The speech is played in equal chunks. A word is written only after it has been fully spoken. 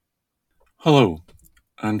Hello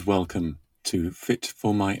and welcome to Fit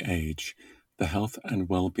for My Age, the health and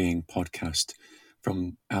well-being podcast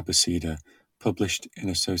from Abeceda, published in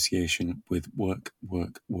association with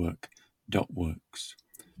Work.Works.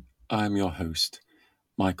 I am your host,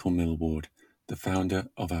 Michael Millward, the founder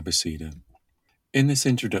of Abeceda. In this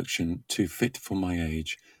introduction to Fit for My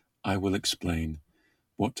Age, I will explain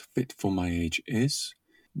what Fit for My Age is,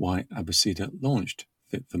 why Abeceda launched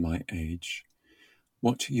Fit for My Age,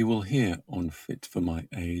 what you will hear on Fit for My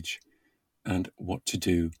Age, and what to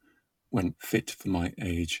do when Fit for My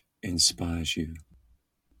Age inspires you.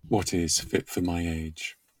 What is Fit for My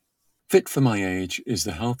Age? Fit for My Age is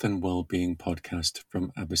the health and well-being podcast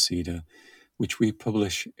from Abeceda, which we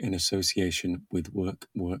publish in association with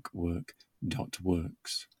Work.Works.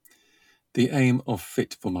 The aim of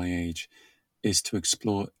Fit for My Age is to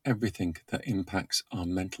explore everything that impacts our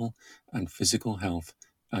mental and physical health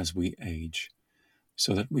as we age,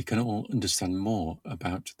 so that we can all understand more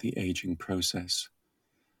about the aging process.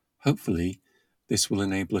 Hopefully, this will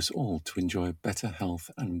enable us all to enjoy better health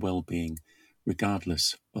and well-being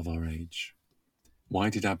regardless of our age. Why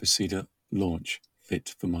did Abeceda launch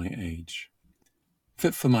Fit for My Age?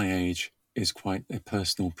 Fit for My Age is quite a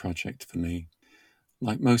personal project for me.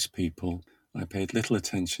 Like most people, I paid little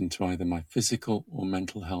attention to either my physical or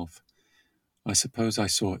mental health. I suppose I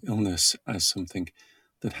saw illness as something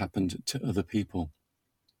that happened to other people.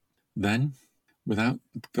 Then, without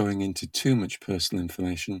going into too much personal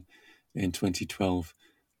information, in 2012,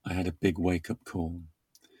 I had a big wake-up call.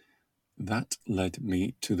 That led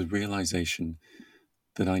me to the realization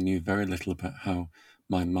that I knew very little about how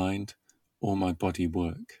my mind or my body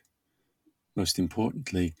work. Most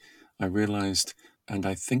importantly, I realized, and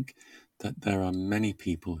I think that there are many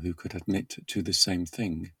people who could admit to the same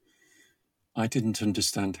thing, I didn't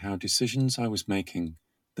understand how decisions I was making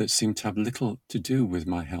that seemed to have little to do with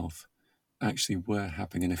my health actually were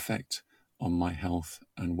having an effect on my health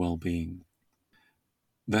and well-being.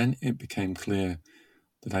 Then it became clear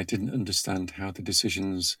that I didn't understand how the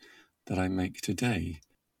decisions that I make today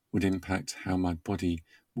would impact how my body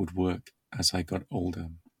would work as I got older.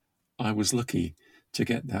 I was lucky to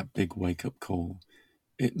get that big wake-up call.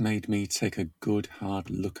 It made me take a good hard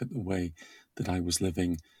look at the way that I was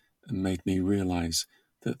living and made me realize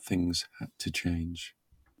that things had to change.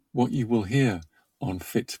 What you will hear on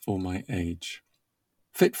Fit for My Age.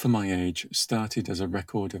 Fit for My Age started as a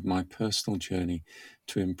record of my personal journey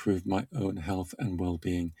to improve my own health and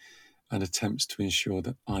well-being and attempts to ensure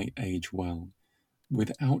that I age well,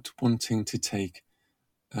 without wanting to take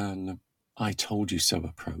an I told you so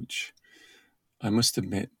approach. I must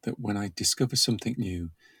admit that when I discover something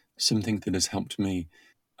new, something that has helped me,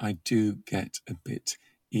 I do get a bit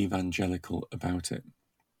evangelical about it.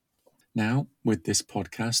 Now, with this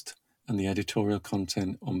podcast and the editorial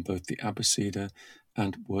content on both the Abeceda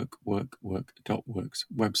and Work.Works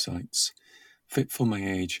websites, Fit for My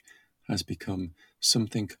Age has become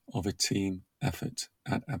something of a team effort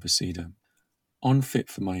at Abeceda. On Fit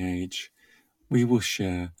for My Age, we will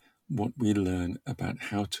share what we learn about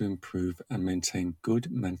how to improve and maintain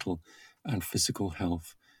good mental and physical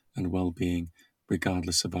health and well-being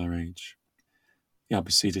regardless of our age. The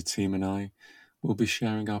Abeceda team and I will be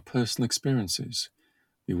sharing our personal experiences.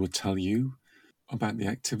 We will tell you about the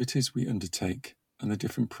activities we undertake and the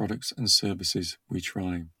different products and services we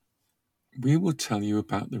try. We will tell you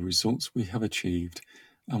about the results we have achieved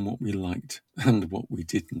and what we liked and what we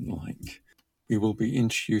didn't like. We will be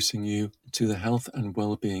introducing you to the health and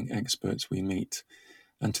well-being experts we meet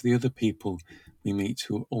and to the other people we meet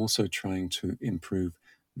who are also trying to improve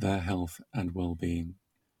their health and well-being.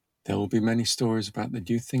 There will be many stories about the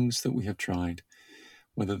new things that we have tried,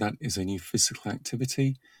 whether that is a new physical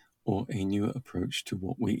activity or a newer approach to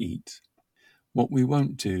what we eat. What we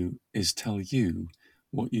won't do is tell you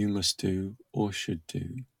what you must do or should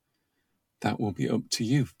do. That will be up to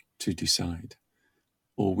you to decide.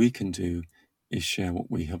 All we can do is share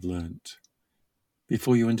what we have learnt.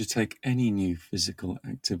 Before you undertake any new physical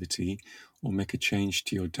activity or make a change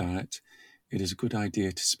to your diet, it is a good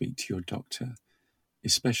idea to speak to your doctor,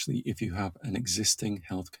 especially if you have an existing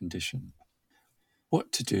health condition.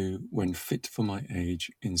 What to do when Fit for My Age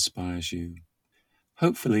inspires you.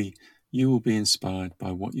 Hopefully, you will be inspired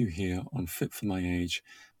by what you hear on Fit for My Age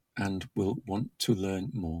and will want to learn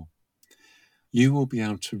more. You will be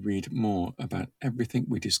able to read more about everything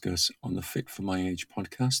we discuss on the Fit for My Age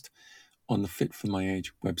podcast, on the Fit for My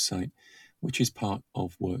Age website, which is part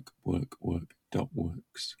of Work.Works.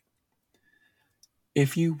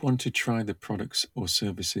 If you want to try the products or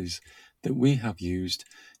services that we have used,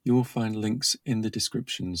 you will find links in the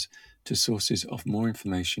descriptions to sources of more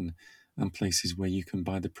information and places where you can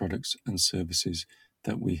buy the products and services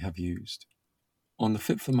that we have used. On the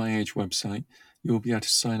Fit for My Age website, you will be able to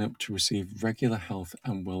sign up to receive regular health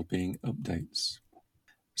and well-being updates.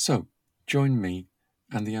 So, join me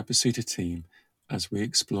and the Abeceda team as we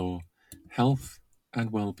explore health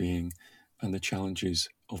and well-being and the challenges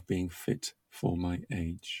of being fit for my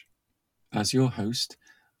age. As your host,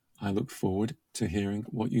 I look forward to hearing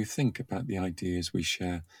what you think about the ideas we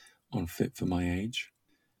share on Fit for My Age.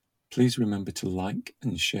 Please remember to like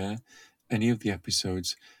and share any of the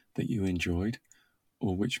episodes that you enjoyed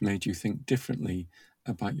or which made you think differently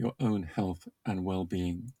about your own health and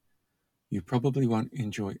well-being. You probably won't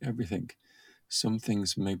enjoy everything. Some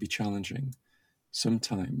things may be challenging.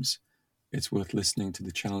 Sometimes it's worth listening to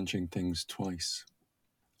the challenging things twice.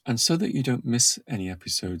 And so that you don't miss any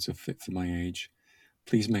episodes of Fit for My Age,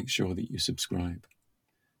 please make sure that you subscribe.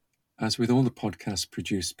 As with all the podcasts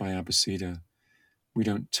produced by Abeceda, we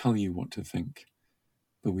don't tell you what to think,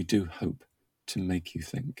 but we do hope to make you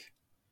think.